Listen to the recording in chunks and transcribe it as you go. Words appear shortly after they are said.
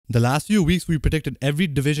The last few weeks, we predicted every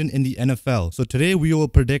division in the NFL. So today, we will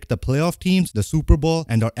predict the playoff teams, the Super Bowl,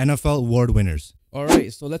 and our NFL award winners. All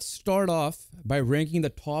right, so let's start off by ranking the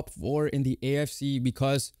top 4 in the AFC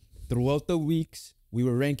because throughout the weeks, we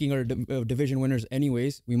were ranking our division winners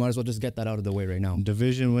anyways. We might as well just get that out of the way right now.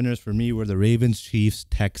 Division winners for me were the Ravens, Chiefs,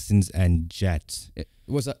 Texans, and Jets.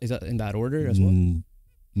 Is that in that order as well? I'm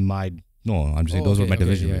just saying those were my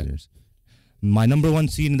division winners. My number 1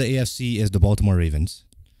 seed in the AFC is the Baltimore Ravens.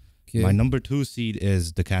 Okay. My number 2 seed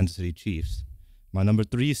is the Kansas City Chiefs. My number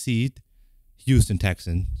 3 seed, Houston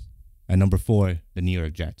Texans. And number 4, the New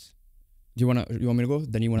York Jets. You want me to go?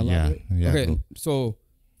 Then you want to elaborate? Yeah. Okay, cool. So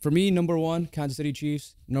for me, number 1, Kansas City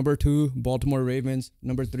Chiefs. Number 2, Baltimore Ravens.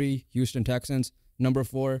 Number 3, Houston Texans. Number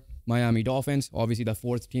 4, Miami Dolphins. Obviously, the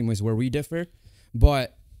 4th team is where we differ.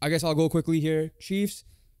 But I guess I'll go quickly here. Chiefs,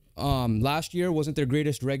 last year wasn't their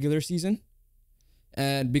greatest regular season.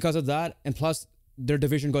 And because of that, and plus their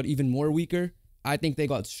division got even more weaker, I think they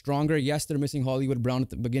got stronger. Yes, they're missing Hollywood Brown at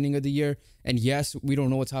the beginning of the year. And yes, we don't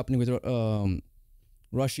know what's happening with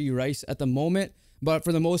Rashee Rice at the moment. But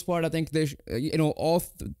for the most part, I think they,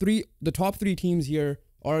 the top 3 teams here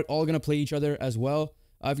are all going to play each other as well.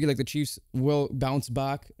 I feel like the Chiefs will bounce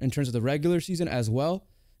back in terms of the regular season as well.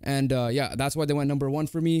 And that's why they went number 1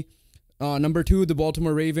 for me. Number 2, the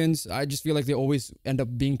Baltimore Ravens. I just feel like they always end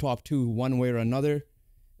up being top 2 one way or another.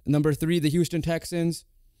 Number 3, the Houston Texans.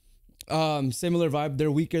 Similar vibe.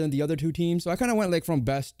 They're weaker than the other 2 teams. So I kind of went like from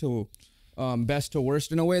best to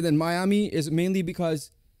worst in a way. Then Miami is mainly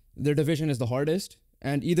because their division is the hardest.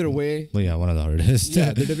 And either way... Well, yeah, one of the hardest.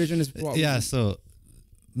 Yeah, the division is... Yeah, so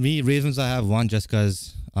me, Ravens, I have 1 just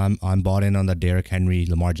because I'm bought in on the Derrick Henry,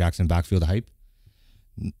 Lamar Jackson backfield hype.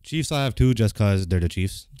 Chiefs, I have 2 just because they're the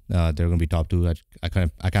Chiefs. They're going to be top 2. I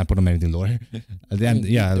can't put them anything lower.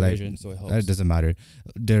 Division, so it helps. It doesn't matter.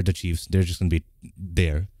 They're the Chiefs. They're just going to be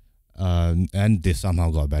there. And they somehow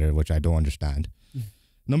got better, which I don't understand.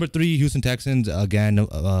 Number 3, Houston Texans. Again,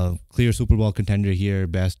 clear Super Bowl contender here.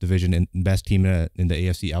 Best division and best team in the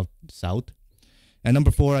AFC South. And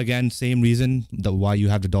number 4, again, same reason why you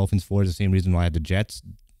have the Dolphins 4 is the same reason why I have the Jets.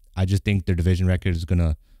 I just think their division record is going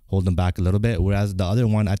to hold them back a little bit. Whereas the other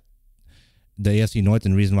one, the AFC North,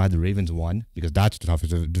 and the reason why the Ravens won, because that's the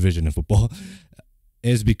toughest division in football,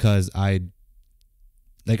 is because I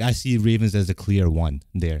see Ravens as a clear 1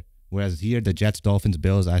 there. Whereas here, the Jets, Dolphins,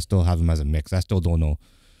 Bills, I still have them as a mix. I still don't know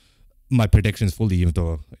my predictions fully, even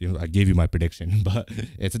though I gave you my prediction. But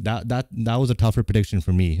it's that was a tougher prediction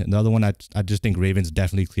for me. And the other one, I just think Ravens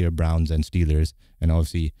definitely clear Browns and Steelers. And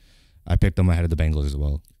obviously, I picked them ahead of the Bengals as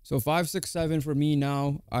well. So 5, 6, 7 for me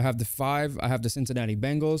now. I have the 5. I have the Cincinnati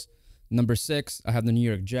Bengals. Number 6, I have the New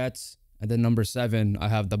York Jets. And then number 7, I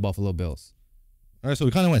have the Buffalo Bills. All right, so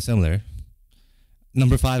we kind of went similar.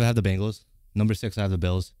 Number 5, I have the Bengals. Number 6, I have the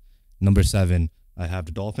Bills. Number 7, I have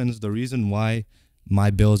the Dolphins. The reason why my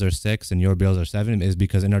Bills are 6 and your Bills are 7 is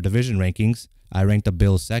because in our division rankings, I ranked the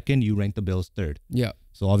Bills 2nd, you ranked the Bills 3rd. Yeah.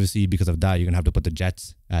 So obviously, because of that, you're going to have to put the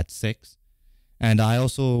Jets at 6. And I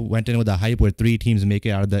also went in with a hype where 3 teams make it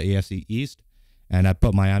out of the AFC East. And I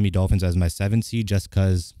put Miami Dolphins as my 7th seed just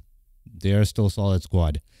because they're still a solid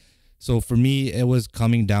squad. So for me, it was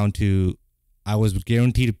coming down to I was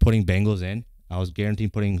guaranteed putting Bengals in. I was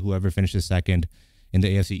guaranteed putting whoever finishes 2nd in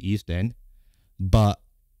the AFC East in. But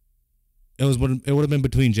it would have been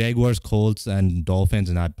between Jaguars, Colts, and Dolphins,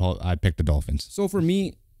 and I picked the Dolphins. So for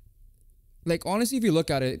me, like honestly, if you look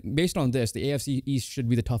at it, based on this, the AFC East should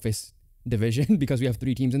be the toughest division because we have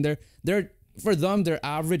 3 teams in there. For them, their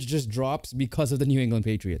average just drops because of the New England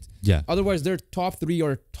Patriots. Yeah. Otherwise, their top 3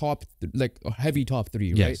 are heavy top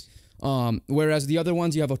 3, right? Yes. Whereas the other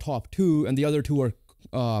ones, you have a top 2, and the other 2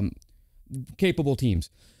 are capable teams.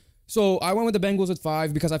 So I went with the Bengals at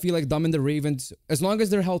 5 because I feel like them and the Ravens, as long as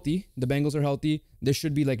they're healthy, the Bengals are healthy, they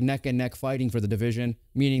should be like neck and neck fighting for the division,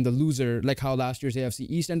 meaning the loser, like how last year's AFC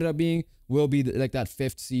East ended up being, will be like that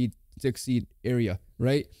 5th seed, 6th seed area,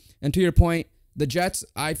 right? And to your point, the Jets,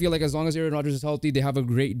 I feel like as long as Aaron Rodgers is healthy, they have a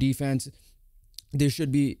great defense. They should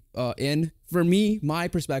be in. For me, my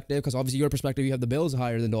perspective, because obviously your perspective, you have the Bills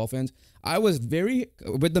higher than Dolphins. I was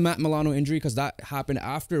with the Matt Milano injury, because that happened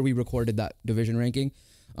after we recorded that division ranking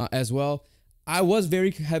as well. I was very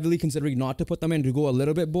heavily considering not to put them in, to go a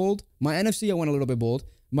little bit bold. My NFC, I went a little bit bold.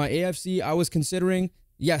 My AFC, I was considering,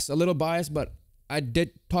 yes, a little biased, but I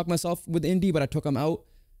did talk myself with Indy, but I took them out.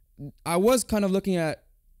 I was kind of looking at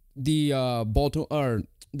the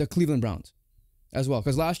the Cleveland Browns as well,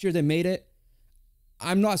 because last year they made it.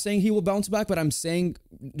 I'm not saying he will bounce back, but I'm saying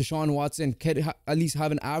Deshaun Watson could at least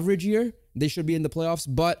have an average year. They should be in the playoffs,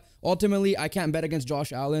 but ultimately I can't bet against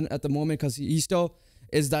Josh Allen at the moment because he's still,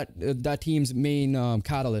 is that team's main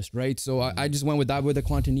catalyst, right? So I just went with that with the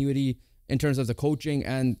continuity in terms of the coaching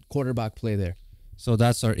and quarterback play there. So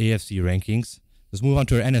that's our AFC rankings. Let's move on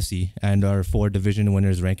to our NFC and our 4 division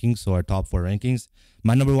winners rankings. So our top 4 rankings.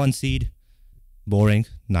 My number 1 seed, boring,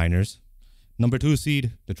 Niners. Number 2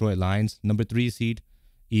 seed, Detroit Lions. Number 3 seed,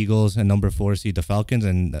 Eagles. And number 4 seed, the Falcons.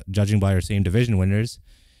 And judging by our same division winners,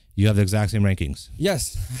 you have the exact same rankings.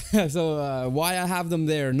 Yes. So why I have them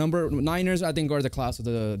there? Niners, I think, are the class of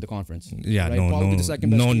the conference. Yeah, right? no, Probably the second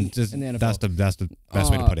best team just, in the NFL. That's the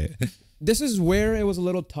best way to put it. This is where it was a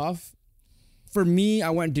little tough. For me,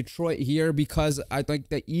 I went Detroit here because I think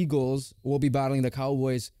the Eagles will be battling the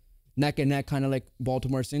Cowboys neck and neck, kind of like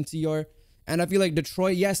Baltimore Cincy are. And I feel like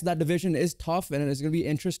Detroit, yes, that division is tough and it's going to be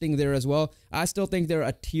interesting there as well. I still think they're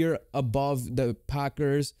a tier above the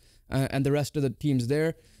Packers and the rest of the teams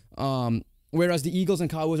there. Whereas the Eagles and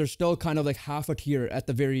Cowboys are still kind of like half a tier at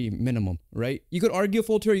the very minimum, right? You could argue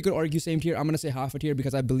full tier, you could argue same tier. I'm going to say half a tier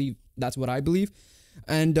because I believe that's what I believe.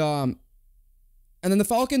 And then the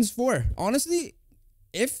Falcons 4. Honestly,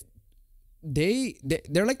 if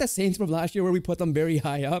they're like the Saints from last year where we put them very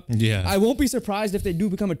high up. Yeah. I won't be surprised if they do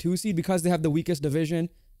become a 2 seed because they have the weakest division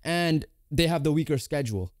and they have the weaker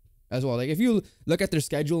schedule as well. Like if you look at their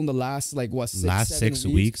schedule in the last six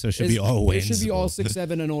weeks, it should be all wins. It should be all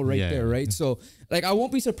 6-7-0 right Yeah. there, right? So like I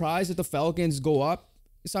won't be surprised if the Falcons go up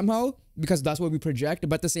somehow because that's what we project.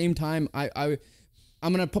 But at the same time, I'm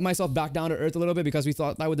going to put myself back down to earth a little bit because we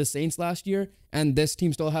thought that with the Saints last year, and this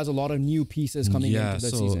team still has a lot of new pieces coming into the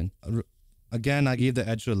season. Again, I gave the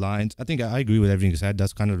edge to the Lions. I think I agree with everything you said.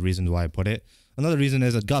 That's kind of the reason why I put it. Another reason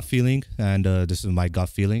is a gut feeling, and this is my gut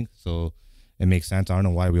feeling, so it makes sense. I don't know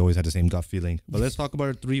why we always had the same gut feeling. But let's talk about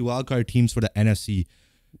our 3 wildcard teams for the NFC.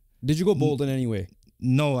 Did you go bold in any way?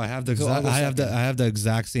 No, I have the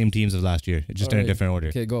exact same teams as last year, just in a different order.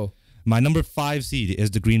 Okay, go. My number 5 seed is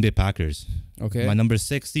the Green Bay Packers. Okay. My number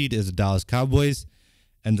 6 seed is the Dallas Cowboys.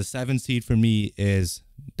 And the 7th seed for me is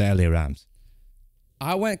the LA Rams.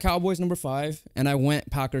 I went Cowboys number 5 and I went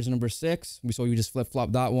Packers number 6. We saw you just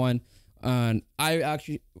flip-flop that one. And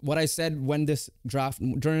what I said during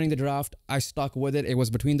the draft, I stuck with it. It was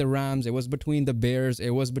between the Rams. It was between the Bears. It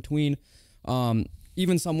was between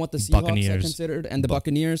even somewhat the Seahawks I considered and the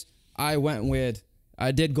Buccaneers.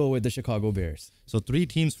 I did go with the Chicago Bears. So 3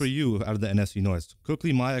 teams for you out of the NFC North.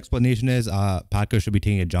 Quickly, my explanation is Packers should be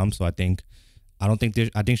taking a jump. So I think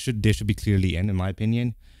they should be clearly in my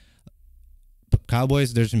opinion.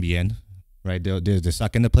 Cowboys, they shouldn't be in, right? They're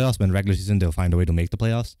stuck in the playoffs, but in regular season they'll find a way to make the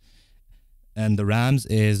playoffs. And the Rams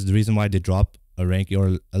is the reason why they drop a rank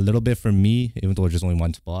or a little bit for me, even though it's just only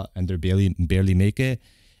 1 spot and they barely make it,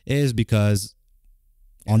 is because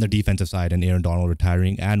on the defensive side and Aaron Donald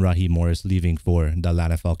retiring and Raheem Morris leaving for the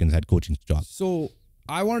Atlanta Falcons head coaching job. So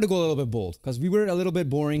I wanted to go a little bit bold because we were a little bit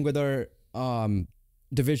boring with our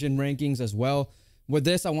division rankings as well. With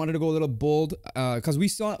this, I wanted to go a little bold because we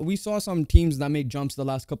saw some teams that made jumps the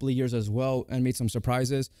last couple of years as well and made some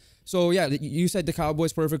surprises. So yeah, you said the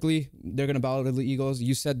Cowboys perfectly. They're gonna battle the Eagles.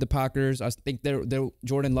 You said the Packers. I think they're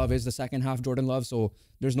Jordan Love is the second half Jordan Love, so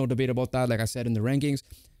there's no debate about that. Like I said in the rankings,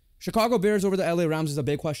 Chicago Bears over the LA Rams is a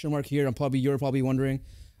big question mark here. You're probably wondering.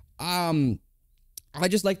 I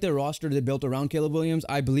just like their roster they built around Caleb Williams.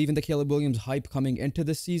 I believe in the Caleb Williams hype coming into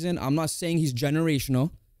this season. I'm not saying he's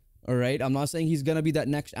generational. All right. I'm not saying he's going to be that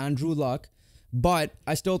next Andrew Luck, but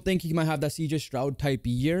I still think he might have that CJ Stroud type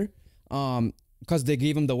year because they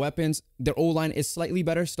gave him the weapons. Their O-line is slightly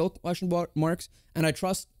better, still question marks. And I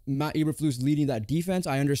trust Matt Eberflus leading that defense.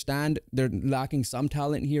 I understand they're lacking some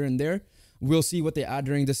talent here and there. We'll see what they add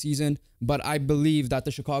during the season. But I believe that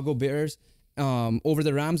the Chicago Bears over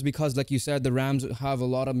the Rams, because like you said, the Rams have a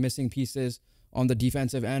lot of missing pieces on the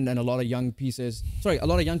defensive end and a lot of young pieces on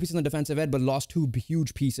the defensive end, but lost 2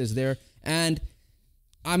 huge pieces there. And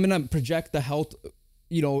I'm going to project the health,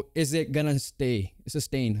 is it going to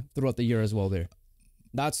sustain throughout the year as well there?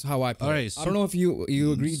 That's how I put it. I don't know if you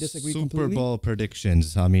agree, disagree completely. Super Bowl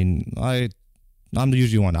predictions. I mean, I'm the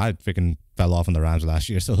usually one. I freaking fell off on the Rams last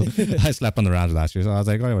year, so I slept on the Rams last year. So I was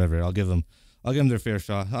like, all right, whatever, I'll give them their fair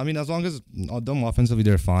shot. I mean, as long as them offensively,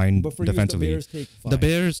 they're fine. But for defensively, you, the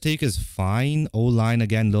Bears take is fine. O-line,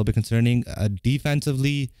 again, a little bit concerning.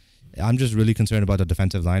 Defensively, I'm just really concerned about the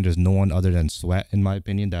defensive line. There's no one other than Sweat, in my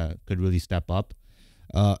opinion, that could really step up.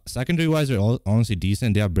 Secondary-wise, they're all honestly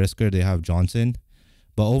decent. They have Brisker, they have Johnson.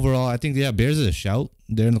 But overall, I think, Bears is a shout.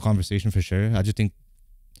 They're in the conversation for sure. I just think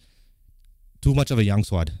too much of a young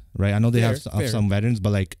squad, right? I know they have some veterans,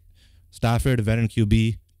 but like Stafford, veteran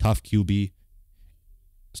QB, tough QB.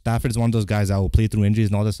 Stafford is one of those guys that will play through injuries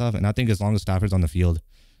and all this stuff. And I think as long as Stafford's on the field,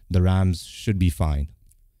 the Rams should be fine.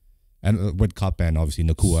 and with Cup and obviously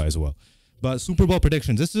Nakua as well. But Super Bowl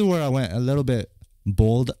predictions. This is where I went a little bit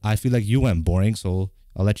bold. I feel like you went boring, so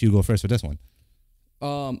I'll let you go first for this one.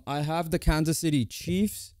 I have the Kansas City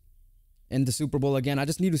Chiefs in the Super Bowl again. I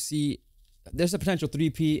just need to see. There's a potential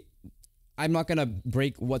 3P. I'm not gonna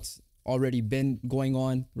break what's already been going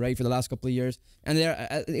on right for the last couple of years. And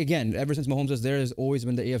there again, ever since Mahomes was there, has always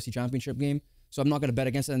been the AFC Championship game. So I'm not gonna bet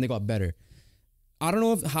against it, and they got better. I don't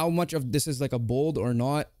know how much of this is like a bold or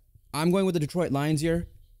not. I'm going with the Detroit Lions here.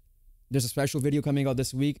 There's a special video coming out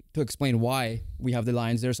this week to explain why we have the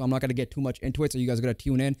Lions there. So I'm not going to get too much into it. So you guys got to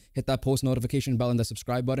tune in, hit that post notification bell and the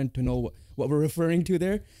subscribe button to know what we're referring to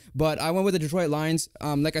there. But I went with the Detroit Lions.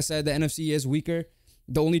 Like I said, the NFC is weaker.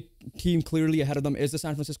 The only team clearly ahead of them is the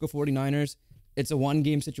San Francisco 49ers. It's a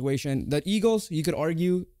one-game situation. The Eagles, you could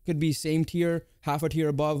argue, could be same tier, half a tier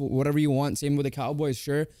above, whatever you want. Same with the Cowboys,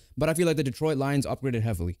 sure. But I feel like the Detroit Lions upgraded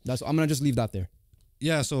heavily. I'm going to just leave that there.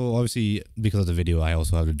 Yeah, so obviously because of the video, I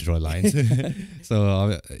also have the Detroit Lions.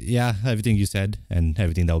 So yeah, everything you said and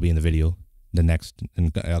everything that will be in the video the next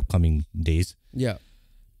in upcoming days. Yeah.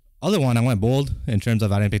 Other one, I went bold in terms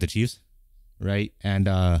of I didn't pick the Chiefs, right? And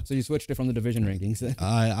so you switched it from the division rankings.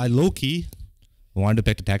 I low key wanted to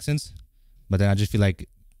pick the Texans, but then I just feel like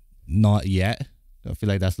not yet. I feel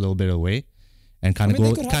like that's a little bit away, and kind of go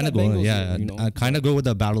with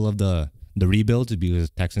the battle of the rebuilds, because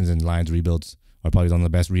Texans and Lions rebuilds are probably one of the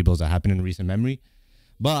best rebuilds that happened in recent memory.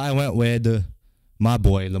 But I went with my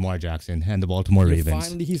boy Lamar Jackson and the Baltimore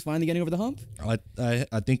Ravens. He's finally getting over the hump?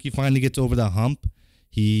 I think he finally gets over the hump.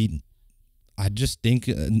 I just think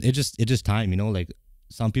it's just time, you know, like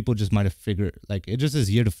some people just might have figured, like it just is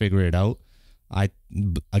here to figure it out.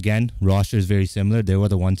 Again, roster is very similar. They were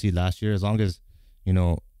the 1 seed last year. As long as, you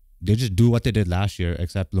know, they just do what they did last year,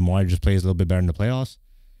 except Lamar just plays a little bit better in the playoffs.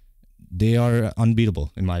 They are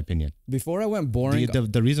unbeatable, in my opinion. Before I went boring...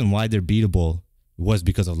 The reason why they're beatable was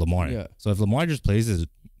because of Lamar. Yeah. So if Lamar just plays his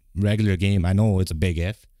regular game, I know it's a big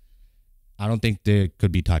if, I don't think they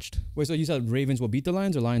could be touched. Wait, so you said Ravens will beat the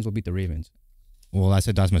Lions or Lions will beat the Ravens? Well, I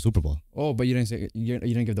said that's my Super Bowl. Oh, but you didn't say you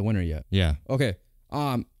didn't give the winner yet. Yeah. Okay.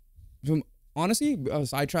 So honestly,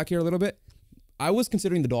 sidetrack here a little bit. I was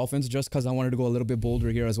considering the Dolphins just because I wanted to go a little bit bolder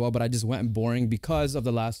here as well, but I just went boring because of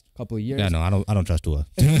the last couple of years. Yeah, no, I don't trust Tua.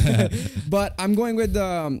 But I'm going with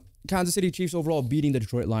the Kansas City Chiefs overall beating the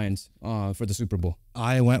Detroit Lions for the Super Bowl.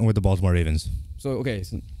 I went with the Baltimore Ravens. So okay.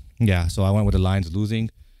 Yeah, so I went with the Lions losing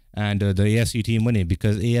and the AFC team winning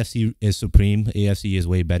because AFC is supreme. AFC is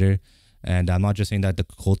way better, and I'm not just saying that the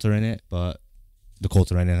Colts are in it, but the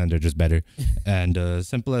Colts are in it and they're just better. And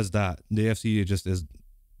simple as that. The AFC just is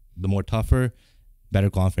the more tougher, better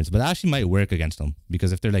conference, but that actually might work against them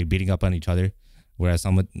because if they're like beating up on each other, whereas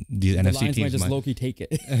some of these NFC Lions teams might just low-key take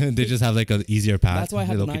it. they just have like an easier path. That's why I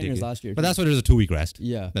had the Niners last year. But that's why there's a 2-week rest.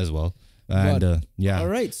 Yeah, as well. And yeah. All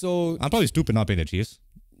right, so I'm probably stupid not picking the Chiefs,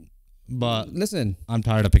 but listen, I'm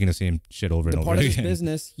tired of picking the same shit over and over again. Part of this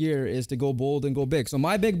business here is to go bold and go big. So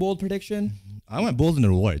my big bold prediction. I went bold in the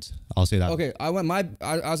rewards. I'll say that. Okay,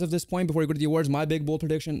 as of this point, before we go to the awards, my big bold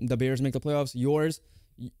prediction: the Bears make the playoffs. Yours.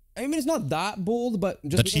 I mean, it's not that bold, but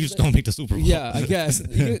just the Chiefs don't make the Super Bowl. Yeah, I guess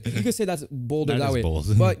you could say that's bolder that way.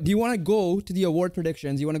 Bold. But do you want to go to the award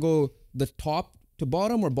predictions? You want to go the top to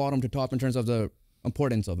bottom or bottom to top in terms of the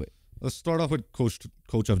importance of it? Let's start off with coach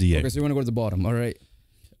of the year. Okay, so you want to go to the bottom. All right.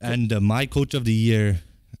 And my coach of the year,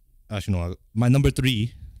 actually no, my number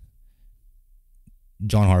 3,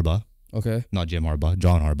 John Harbaugh. Okay. Not Jim Harbaugh,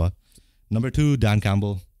 John Harbaugh. Number 2, Dan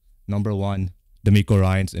Campbell. Number 1, D'Amico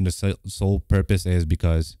Ryans. And the sole purpose is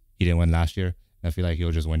because he didn't win last year. I feel like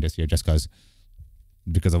he'll just win this year just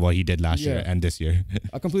because of what he did last year and this year.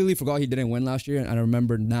 I completely forgot he didn't win last year, and I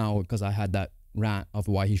remember now because I had that rant of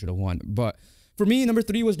why he should have won. But for me, number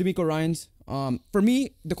 3 was D'Amico Ryans. For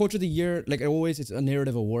me, the coach of the year, like always, it's a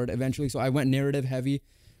narrative award eventually. So I went narrative heavy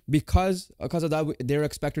because of that. They're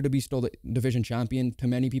expected to be still the division champion to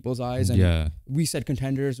many people's eyes, and we said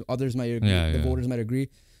contenders. Others might agree. The voters might agree.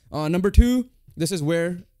 Number 2, this is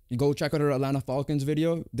where you go check out our Atlanta Falcons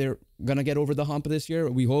video. They're gonna get over the hump this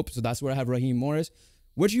year. We hope. So that's where I have Raheem Morris,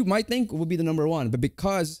 which you might think would be the number 1, but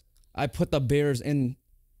because I put the Bears in,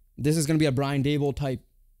 this is gonna be a Brian Daboll type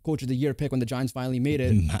coach of the year pick when the Giants finally made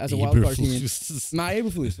it as a wild card team. Matt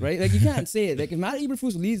Eberflus, right? Like you can't say it. Like if Matt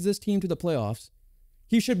Eberflus leads this team to the playoffs,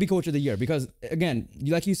 he should be coach of the year because again,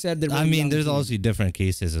 like you said, I mean, there's also different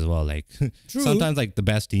cases as well. Like sometimes, like the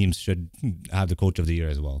best teams should have the coach of the year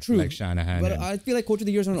as well. True, like Shanahan, but I feel like coach of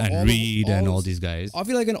the year is on and Reed and all these guys. I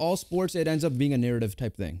feel like in all sports, it ends up being a narrative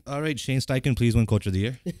type thing. All right, Shane Steichen, please win coach of the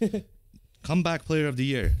year. Comeback player of the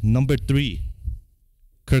year, number 3,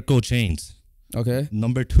 Kirk Chains. Okay.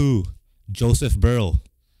 Number 2, Joseph Burrow.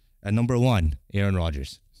 At number 1, Aaron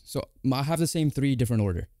Rodgers. So I have the same 3 different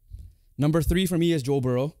order. Number 3 for me is Joe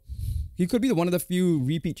Burrow. He could be one of the few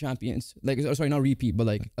repeat champions. Like, sorry, not repeat, but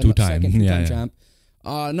like a Two-time. second Yeah, yeah. champ.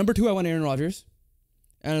 Number 2, I went Aaron Rodgers.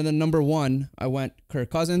 And then number 1, I went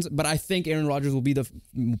Kirk Cousins. But I think Aaron Rodgers will be the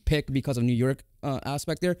pick because of New York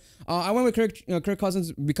aspect there. I went with Kirk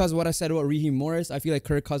Cousins because of what I said about Raheem Morris. I feel like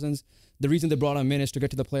Kirk Cousins, the reason they brought him in is to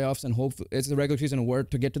get to the playoffs and hope it's the regular season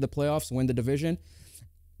work to get to the playoffs, win the division.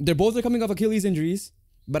 They're both coming off Achilles injuries.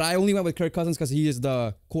 But I only went with Kirk Cousins because he is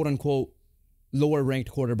the quote-unquote lower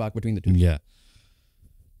ranked quarterback between the two. Yeah.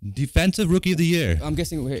 Defensive Rookie of the Year. I'm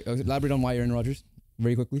guessing, elaborate on why Aaron Rodgers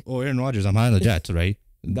very quickly. Oh, Aaron Rodgers. I'm high on the Jets, right?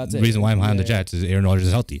 That's the it. reason why I'm high on the Yeah. Jets is Aaron Rodgers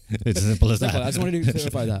is healthy. It's as simple as that. I just wanted to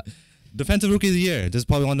clarify that. Defensive Rookie of the Year. This is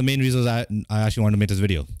probably one of the main reasons I actually wanted to make this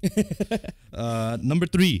video. Number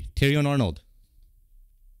 3, Terrion Arnold.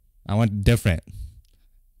 I went different.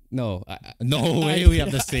 No. No way we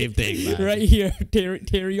have the same thing, man. Right here,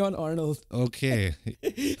 Terrion Arnold. Okay.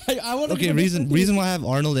 I want to Okay, reason why I have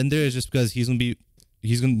Arnold in there is just because he's gonna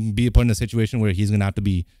be put in a situation where he's gonna have to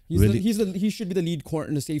be he should be the lead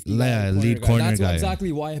corner, the safety guy. Yeah, the lead corner That's guy.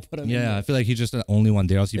 exactly why I put him in Yeah, I there. feel like he's just the only one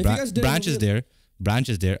there. I'll see If you guys didn't Branch is there. Branch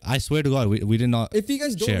is there. I swear to God, we did not. If you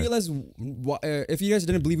guys don't share. realize, if you guys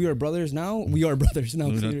didn't believe we were brothers now, we are brothers now.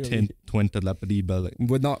 Clearly. Twin telepathy, but like,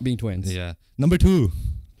 With not being twins. yeah. Number 2,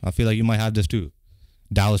 I feel like you might have this too.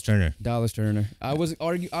 Dallas Turner. Dallas Turner. I was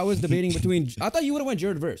debating between. I thought you would have went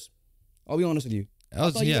Jared Verse. I'll be honest with you. I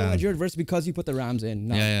thought you would have went Jared Verse because you put the Rams in.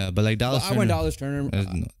 No. Yeah, but like Dallas Turner. I went Dallas Turner.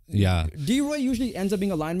 Yeah. D-Roy usually ends up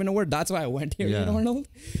being a lineman award. That's why I went here, Yeah. Arnold.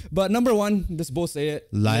 But number 1, this both say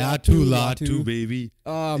it. Latu, baby.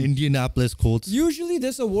 Indianapolis Colts. Usually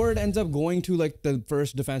this award ends up going to like the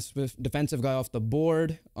first defensive guy off the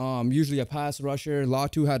board. Usually a pass rusher.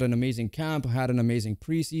 Latu had an amazing camp, had an amazing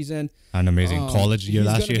preseason. An amazing college year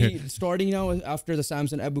last He's year. gonna be starting now after the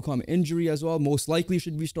Samson Ebukam injury as well. Most likely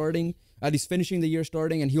should be starting, at least finishing the year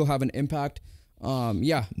starting, and he'll have an impact.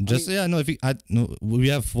 Yeah. We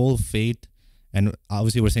have full faith, and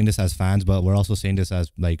obviously we're saying this as fans, but we're also saying this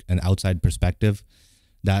as like an outside perspective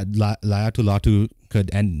that Latu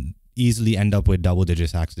could easily end up with double-digit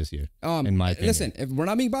sacks this year. In my opinion. Listen, if we're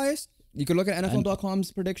not being biased, you could look at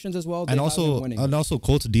NFL.com's predictions as well. They and have him also winning.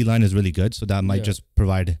 Colts D-line is really good, so that might just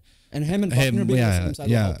provide and him and Buckner being on the same side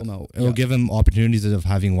will help him out. It'll give him opportunities of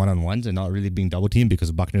having one-on-ones and not really being double-teamed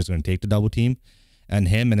because Buckner's going to take the double team, and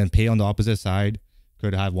Pay on the opposite side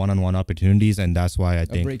could have one-on-one opportunities, and that's why I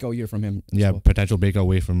think a breakout year from him. Yeah, potential breakout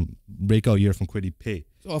year from Kwity Paye.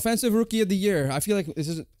 So offensive rookie of the year. I feel like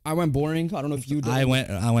I went boring. I don't know if you did. I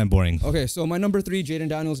went boring. Okay, so my number 3, Jaden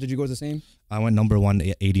Daniels. Did you go the same? I went number 1,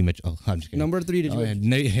 80 Mitchell. Oh, I'm just kidding. Number 3, did you?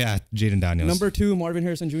 Yeah, Jaden Daniels. Number 2, Marvin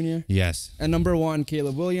Harrison Jr. Yes. And number 1,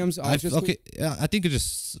 Caleb Williams. I think it's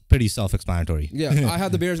just pretty self-explanatory. Yeah, I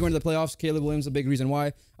have the Bears going to the playoffs. Caleb Williams, a big reason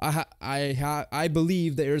why. I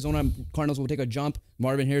believe the Arizona Cardinals will take a jump.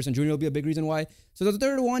 Marvin Harrison Jr. will be a big reason why. So the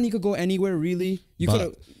third one, you could go anywhere really. You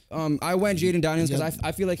could. I went Jaden Daniels because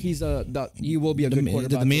I feel like he will be a good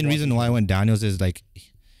quarterback. The main reason why I went Daniels is like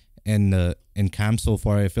in camp so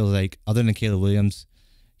far, I feel like other than Caleb Williams,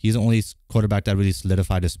 he's the only quarterback that really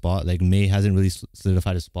solidified his spot. Like May hasn't really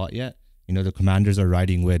solidified his spot yet. You know, the Commanders are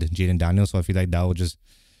riding with Jaden Daniels, so I feel like that will just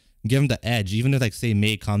give him the edge. Even if like say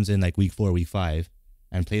May comes in like week 4, week 5,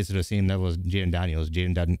 and plays to the same level as Jaden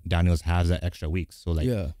Daniels has that extra weeks. So like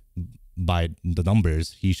by the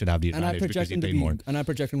numbers, he should have the advantage because he played more. And I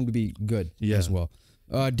project him to be good as well.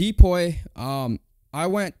 Depoy, I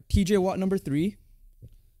went TJ Watt number 3.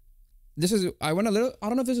 I went a little, I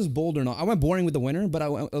don't know if this is bold or not. I went boring with the winner, but I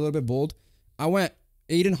went a little bit bold. I went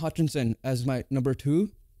Aiden Hutchinson as my number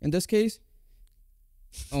 2 in this case.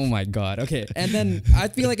 Oh my God. Okay. And then I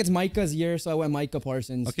feel like it's Micah's year, so I went Micah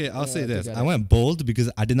Parsons. Okay, I'll say this. I went bold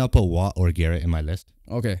because I did not put Watt or Garrett in my list.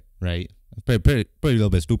 Okay. Right? Pretty a little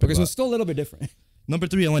bit stupid. Okay, so it's still a little bit different. Number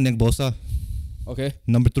 3, I went Nick Bosa. Okay.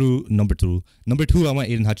 Number 2, I went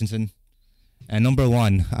Aiden Hutchinson. And number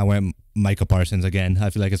 1, I went Micah Parsons again. I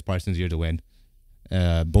feel like it's Parsons' year to win.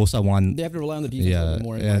 Bosa won. They have to rely on the defense a little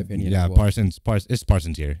more, in my opinion. Yeah, as well. it's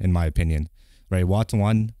Parsons' year, in my opinion. Right? Watt's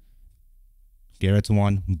won. Garrett's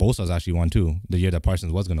won. Bosa's actually won too. The year that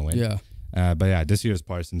Parsons was going to win. Yeah. But yeah, this year is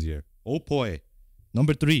Parsons' year. Oh boy.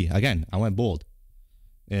 Number 3, again, I went bold.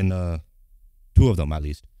 In 2 of them at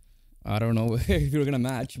least. I don't know if you're going to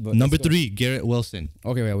match. But number 3, Garrett Wilson.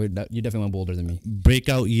 Okay, you definitely went bolder than me.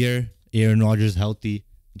 Breakout year. Aaron Rodgers healthy.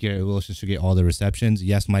 Garrett Wilson should get all the receptions.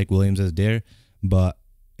 Yes, Mike Williams is there, but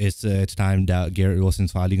it's time that Garrett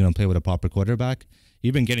Wilson's finally going to play with a proper quarterback.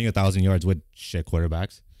 He's been getting 1,000 yards with shit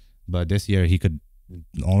quarterbacks, but this year he could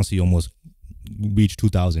honestly almost reach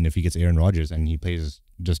 2,000 if he gets Aaron Rodgers and he plays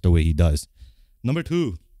just the way he does. Number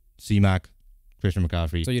 2, C-Mac, Christian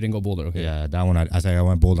McCaffrey. So you didn't go Boulder, okay? Yeah, that one, I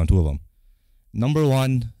went bold on 2 of them. Number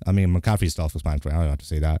 1, I mean, McCaffrey's self-explanatory. I don't have to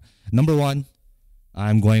say that. Number 1,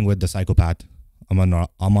 I'm going with the psychopath,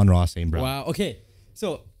 Amon-Ra St. Brown. Wow, okay.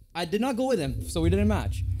 So I did not go with him, so we didn't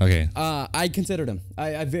match. Okay. I considered him.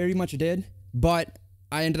 I very much did, but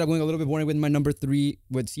I ended up going a little bit boring with my number 3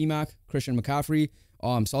 with C-Mac, Christian McCaffrey.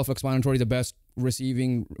 Self-explanatory, the best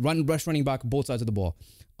best running back, both sides of the ball.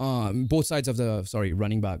 Both sides of the,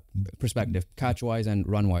 running back perspective, catch-wise and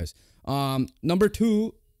run-wise. Number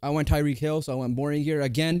 2, I went Tyreek Hill, so I went boring here.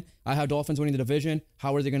 Again, I have Dolphins winning the division.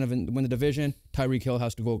 How are they going to win the division? Tyreek Hill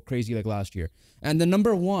has to go crazy like last year. And the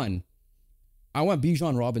number 1, I went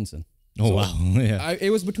Bijan Robinson. Oh, so wow. Yeah. it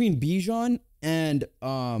was between Bijan and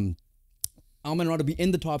Amon-Ra to be in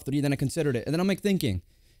the top 3, then I considered it. And then I'm like thinking,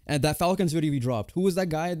 and that Falcons video we dropped, who was that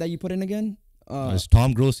guy that you put in again? It's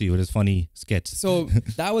Tom Grossi with his funny skits. So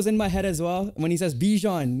that was in my head as well. When he says,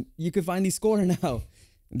 Bijan, you could finally score now.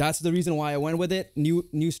 That's the reason why I went with it.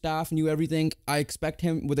 New staff, new everything. I expect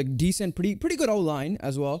him with a decent, pretty good outline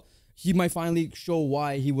as well. He might finally show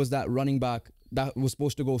why he was that running back that was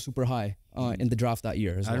supposed to go super high in the draft that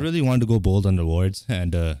year as well. I really wanted to go bold on the awards,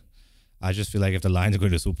 and I just feel like if the Lions are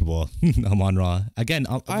going to the Super Bowl, Amon-Ra again.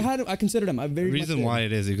 I considered him. The reason why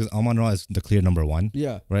it is because Amon-Ra is the clear number 1.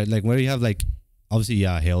 Yeah. Right. Like where you have like, obviously,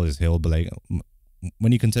 yeah, Hill is Hill, but like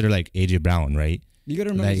when you consider like AJ Brown, right? You got to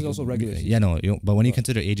remember he's also regular season. Yeah, no, but when you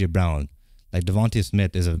consider AJ Brown, like Devontae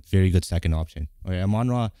Smith is a very good second option. Right,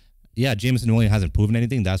 Amon-Ra, yeah, Jameson Williams hasn't proven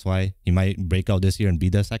anything. That's why he might break out this year and be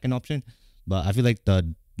the second option. But I feel like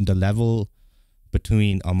the level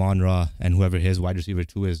between Amon-Ra and whoever his wide receiver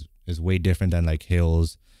 2 is way different than like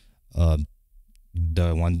Hill's, the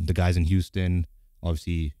guys in Houston,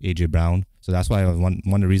 obviously AJ Brown. So that's why one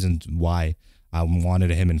of the reasons why I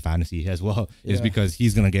wanted him in fantasy as well is because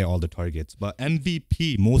he's gonna get all the targets. But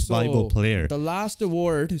MVP, most valuable player, the last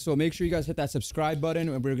award. So make sure you guys hit that subscribe button,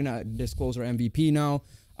 and we're gonna disclose our MVP now.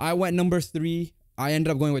 I went number 3. I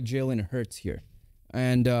ended up going with Jalen Hurts here,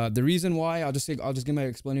 and the reason why I'll just give my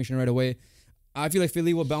explanation right away. I feel like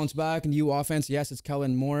Philly will bounce back. New offense. Yes, it's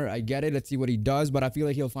Kellen Moore. I get it. Let's see what he does. But I feel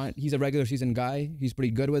like he's a regular season guy. He's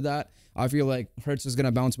pretty good with that. I feel like Hurts is going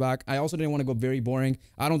to bounce back. I also didn't want to go very boring.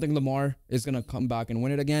 I don't think Lamar is going to come back and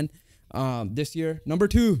win it again this year. Number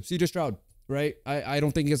 2, CJ Stroud. Right? I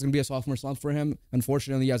don't think it's going to be a sophomore slump for him,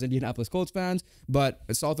 unfortunately, as Indianapolis Colts fans. But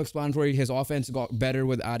self-explanatory, his offense got better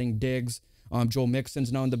with adding Diggs. Joe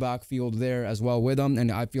Mixon's now in the backfield there as well with him,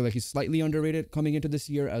 and I feel like he's slightly underrated coming into this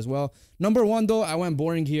year as well. Number 1, though, I went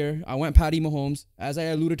boring here. I went Patty Mahomes. As I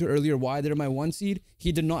alluded to earlier, why they're my 1 seed,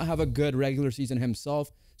 he did not have a good regular season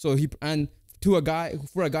himself. So for a guy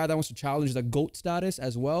that wants to challenge the GOAT status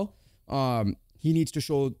as well, he needs to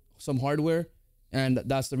show some hardware. And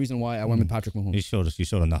that's the reason why I went with Patrick Mahomes. You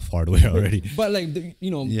showed enough hardware already. But like, the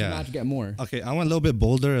match get more. Okay, I went a little bit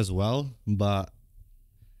bolder as well, but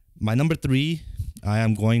my number 3, I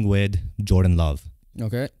am going with Jordan Love.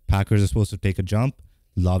 Okay. Packers are supposed to take a jump.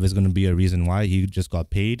 Love is going to be a reason why. He just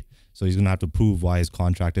got paid, so he's going to have to prove why his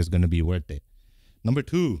contract is going to be worth it. Number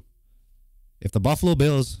 2, if the Buffalo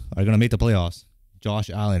Bills are going to make the playoffs,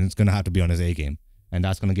 Josh Allen is going to have to be on his A game, and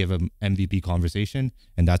that's going to give him MVP conversation,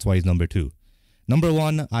 and that's why he's number 2. Number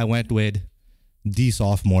 1, I went with the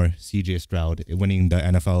sophomore CJ Stroud winning the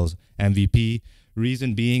NFL's MVP.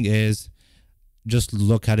 Reason being is just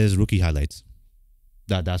look at his rookie highlights.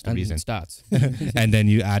 That's the reason. Stats. And then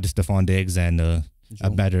you add Stephon Diggs and a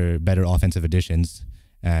better offensive additions,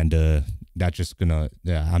 and that's just gonna.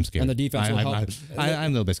 Yeah, I'm scared. And the defense will help. I'm a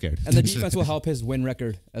little bit scared. And the defense will help his win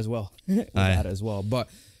record as well. That as well. But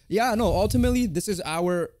yeah, no. Ultimately, this is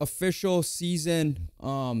our official season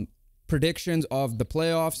predictions of the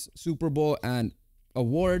playoffs, Super Bowl, and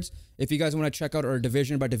awards. If you guys want to check out our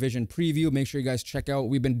division by division preview, make sure you guys check out.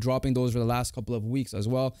 We've been dropping those for the last couple of weeks as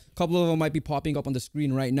well. A couple of them might be popping up on the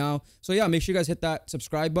screen right now. So yeah, make sure you guys hit that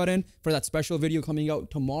subscribe button for that special video coming out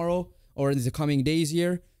tomorrow or in the coming days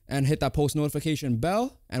here, and hit that post notification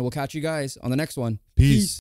bell, and we'll catch you guys on the next one. Peace.